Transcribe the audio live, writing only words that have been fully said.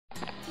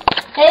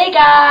Hey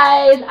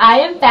guys,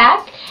 I am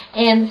back,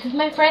 and this is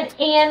my friend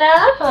Anna.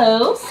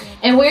 Hello.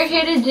 And we're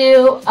here to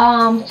do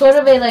sort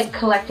of a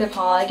collective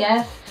haul, I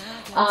guess.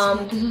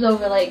 This is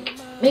over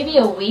maybe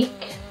a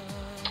week.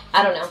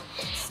 I don't know.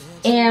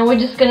 And we're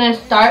just gonna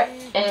start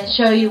and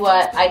show you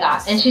what I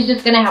got, and she's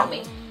just gonna help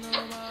me.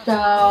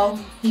 So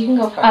you can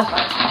go first.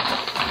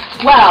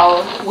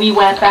 Well, we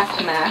went back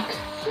to MAC,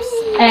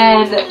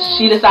 and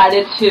she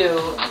decided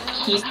to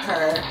keep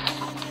her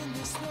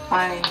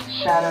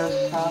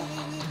eyeshadow stuff.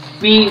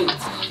 We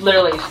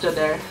literally stood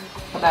there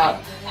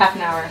about half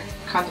an hour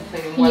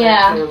contemplating whether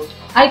to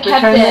I kept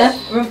return it.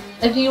 this.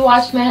 If you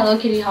watched my Hello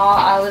Kitty haul,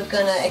 I was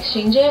gonna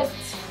exchange it,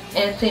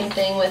 and same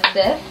thing with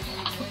this.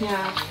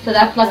 Yeah. So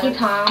that's Lucky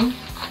Tom.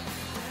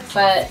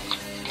 But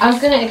I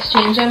was gonna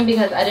exchange them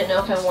because I didn't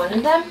know if I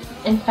wanted them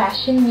in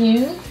Fashion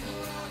News,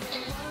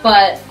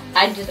 but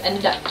I just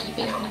ended up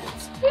keeping them.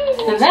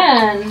 And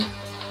then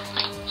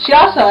she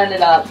also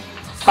ended up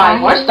buying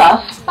more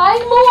stuff.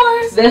 Buying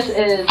more. This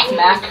is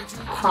MAC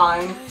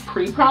Prime,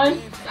 Pre-Prime?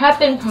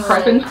 Prep and Prime.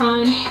 Prep and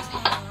Prime.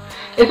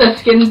 It's a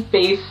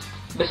skin-based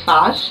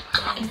massage.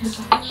 Skin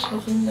massage.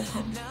 Open the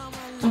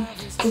pump.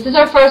 This is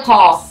our first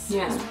haul.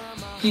 Yeah.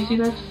 Do you see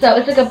this? So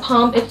it's like a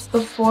pump. It's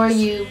before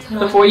you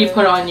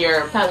put on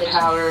your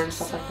powder and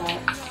stuff like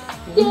that.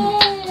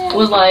 Yeah. It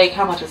was like,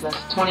 how much is this?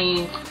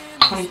 $23?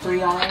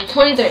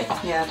 23.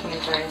 Yeah,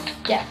 23.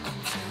 Yeah.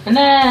 And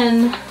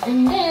then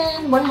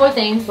one more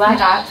thing I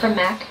got from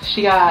MAC.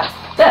 She got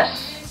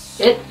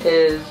this. It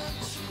is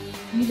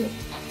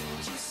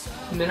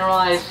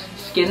mineralized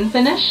skin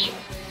finish.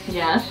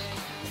 Yes.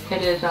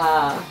 It is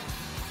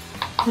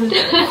what is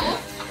it?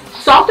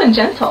 Soft and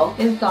gentle.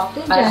 It's soft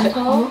and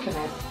gentle. Look at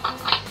it.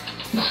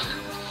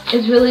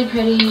 It's really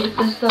pretty. It's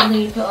just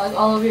something you put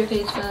all over your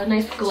face for a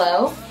nice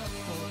glow.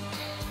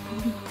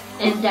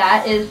 And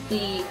that is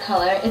the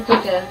color. It's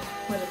like a,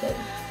 what is it?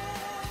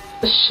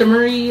 A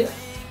shimmery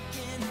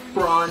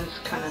bronze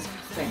kind of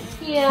thing.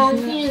 Yeah,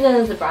 you use it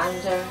as a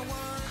bronzer.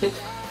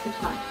 It's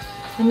nice.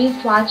 Let me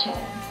swatch it.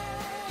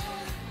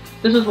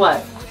 This is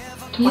what?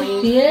 Can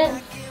you see it?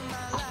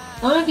 I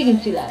don't know if you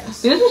can see that.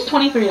 This is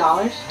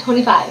 $23.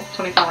 25.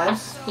 25.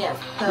 Yes.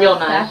 So real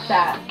nice. That's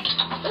that.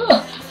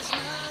 Ugh.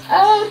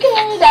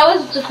 Okay, that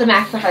was just the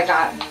MAC stuff I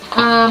got.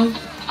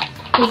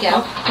 Here you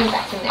go. Put it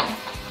back in there.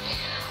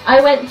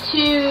 I went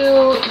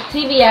to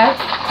CVS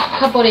a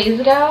couple days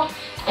ago,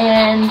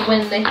 and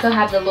when they still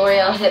had the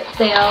Loreal HIP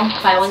sale,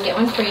 buy one get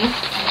one free.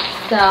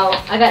 So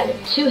I got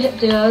 2 hip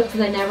duos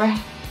because I never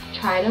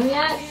tried them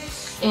yet,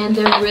 and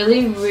they're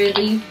really,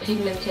 really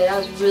pigmented. I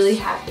was really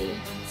happy.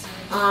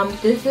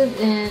 This is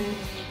in,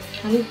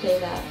 how do you say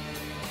that?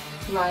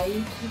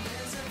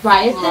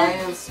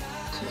 Riotous.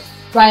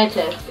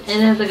 And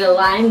it has like a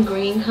lime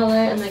green color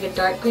and like a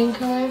dark green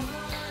color.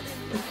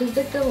 This is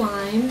like the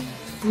lime.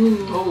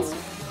 Ooh. Oh.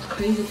 It's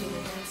crazy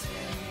pigmented.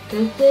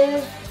 This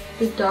is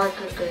the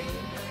darker green.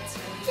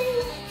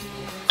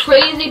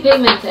 Crazy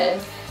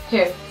pigmented.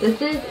 Here, do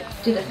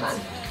this one.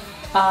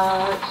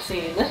 Let's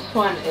see. This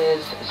one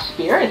is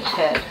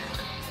Spirited.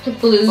 It's a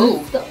blue.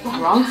 Oh,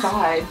 wrong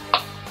side.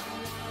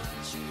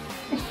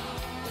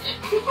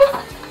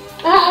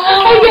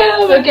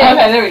 Okay,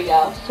 there we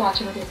go.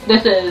 Swatch it with your phone.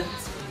 This is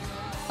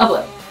a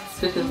blue.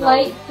 This is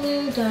light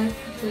blue, dark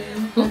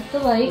blue. That's the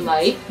light.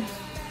 Light.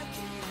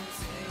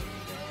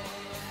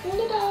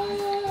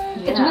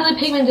 It's really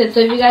pigmented, so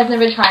if you guys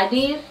never tried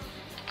these,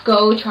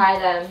 go try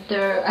them.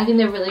 I think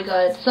they're really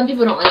good. Some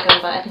people don't like them,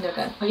 but I think they're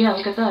good. Oh yeah,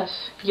 look at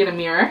this. You get a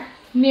mirror.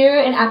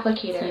 Mirror and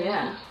applicator.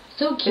 Yeah.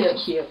 So cute.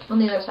 It's cute. On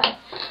the other side.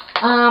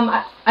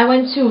 I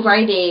went to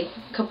Rite Aid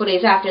a couple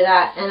days after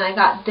that, and I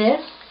got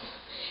this.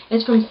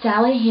 It's from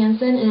Sally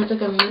Hansen, and it's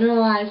like a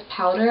mineralized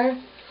powder,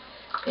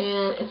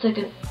 and it's like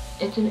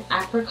it's an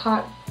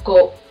apricot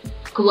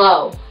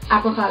glow.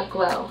 Apricot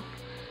glow.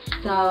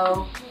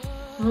 So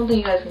I don't think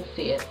you guys can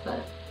see it,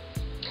 but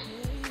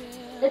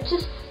it's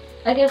just,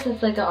 I guess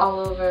it's like an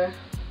all-over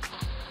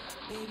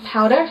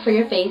powder for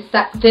your face.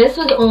 This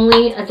was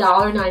only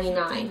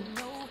 $1.99.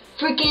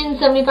 Freaking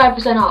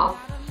 75% off.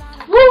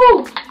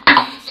 Woo!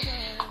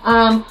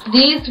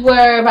 These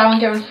were buy one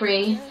get one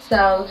free,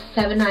 so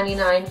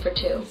 $7.99 for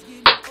 2.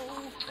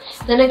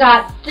 Then I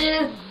got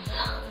this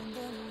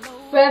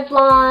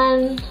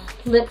Revlon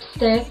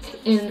lipstick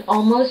in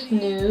almost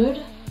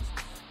nude,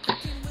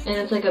 and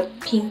it's like a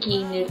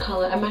pinky nude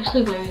color. I'm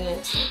actually wearing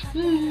it.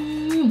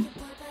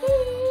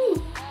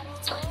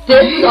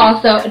 This is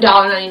also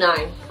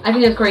 $1.99. I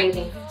think it's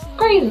crazy.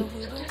 Crazy.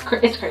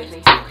 It's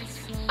crazy.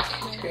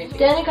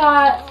 Then I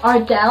got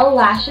Ardell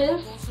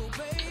lashes.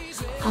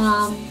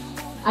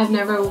 I've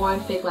never worn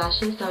fake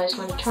lashes, so I just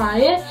want to try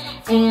it.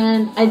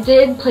 And I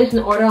did place an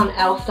order on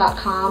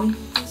elf.com,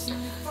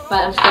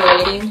 but I'm still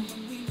waiting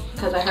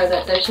because I heard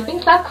that their shipping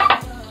sucks,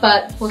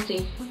 but we'll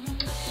see.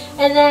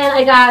 And then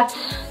I got,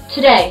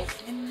 today,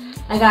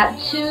 I got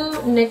 2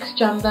 NYX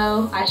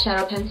Jumbo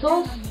eyeshadow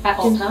pencils. At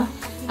Ulta.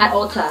 At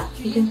Ulta.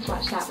 You can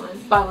swatch that one.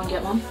 Buy one,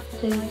 get one.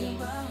 Say the name.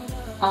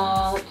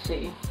 Let's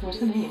see. Where's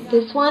the name?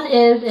 This one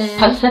is in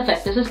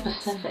Pacific. This is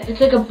Pacific.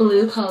 It's like a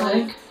blue color.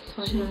 Like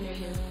Swatch it on your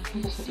hand. I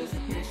guess I do.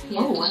 Yeah,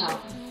 Oh, just- wow.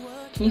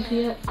 Can you see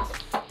it?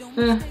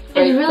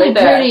 It's really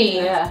there. pretty.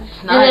 Yeah, it's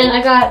And nice. then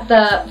I got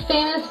the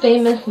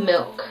famous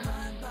milk.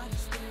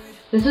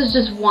 This is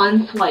just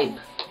one swipe.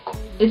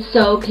 It's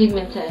so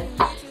pigmented.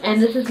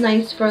 And this is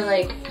nice for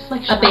like It's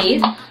like a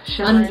base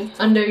shimmery.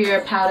 under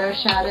your powder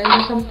shadows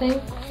or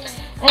something.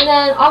 And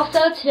then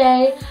also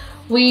today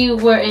we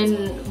were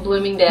in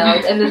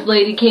Bloomingdale's and this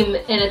lady came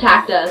and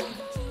attacked us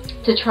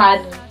to try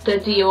the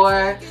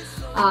Dior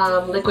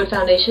liquid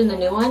foundation, the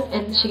new one,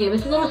 and she gave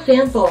us a little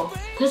sample.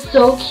 That's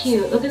so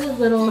cute. Look at this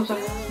little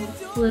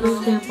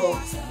sample.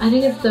 I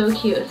think it's so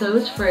cute. So it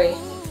was free.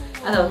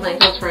 I thought it was nice.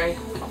 That's right.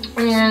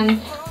 And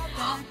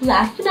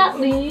last but not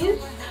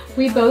least,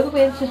 we both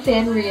went to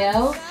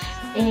Sanrio,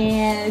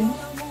 and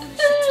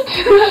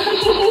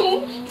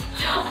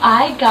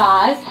I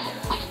got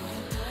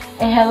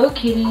a Hello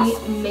Kitty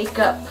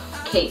makeup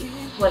case,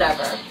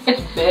 whatever.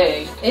 It's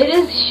big. It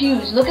is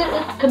huge. Look at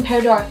it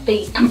compared to our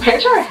face.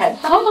 Compared to our head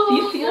size, do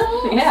you see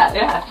Oh. this? Yeah,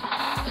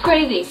 yeah. It's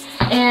crazy.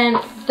 And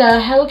the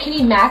Hello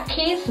Kitty MAC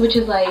case, which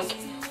is like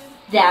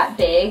that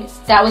big,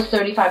 that was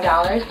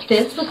 $35.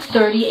 This was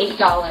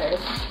 $38.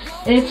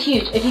 And it's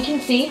huge. If you can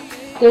see,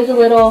 there's a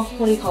little,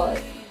 what do you call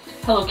it?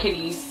 Hello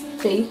Kitty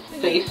Face.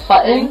 button.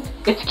 Button.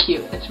 It's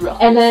cute. It's real.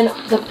 And then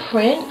the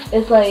print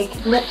is like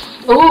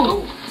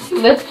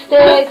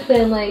lipsticks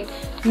and like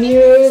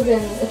mirrors,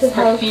 and it says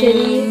Hello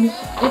Kitty. Perfumes.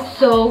 It's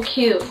so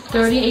cute.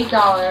 $38.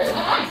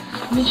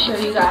 Let me show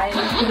you guys.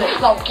 It's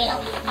so cute.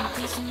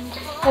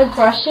 It has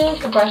brushes,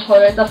 the brush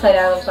holder. It's upside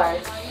down. I'm sorry.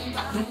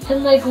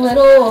 And like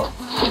little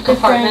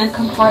different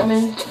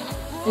compartments,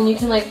 and you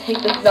can like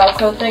take this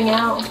Velcro thing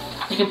out.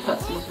 You can put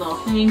these little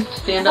things,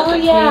 stand up Oh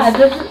like yeah,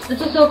 these.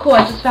 this is so cool.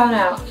 I just found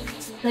out.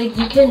 Like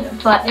you can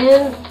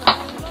button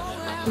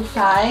the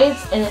sides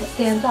and it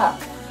stands up,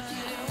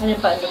 and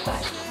then button the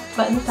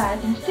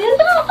sides, and it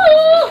stands up.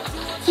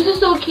 Oh, this is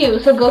so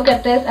cute. So go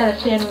get this at a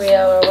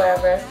Sanrio or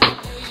wherever.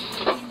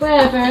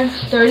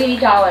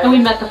 $38. And we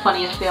met the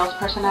funniest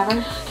salesperson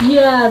ever.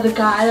 Yeah, the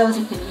guy that was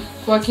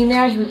working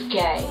there, he was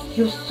gay.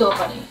 He was so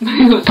funny.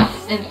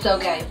 And so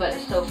gay, but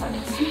it's so funny.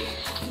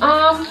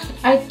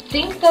 I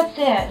think that's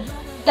it.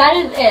 That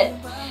is it.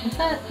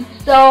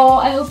 So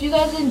I hope you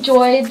guys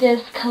enjoyed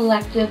this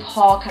collective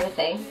haul kind of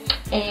thing.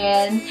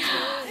 And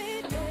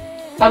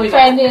my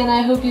friend and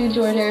I hope you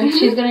enjoyed her.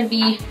 She's gonna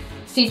be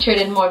featured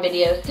in more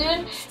videos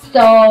soon.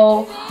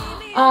 So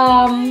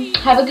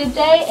have a good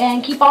day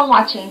and keep on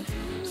watching.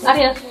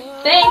 Adios.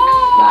 Thanks.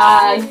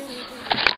 Bye.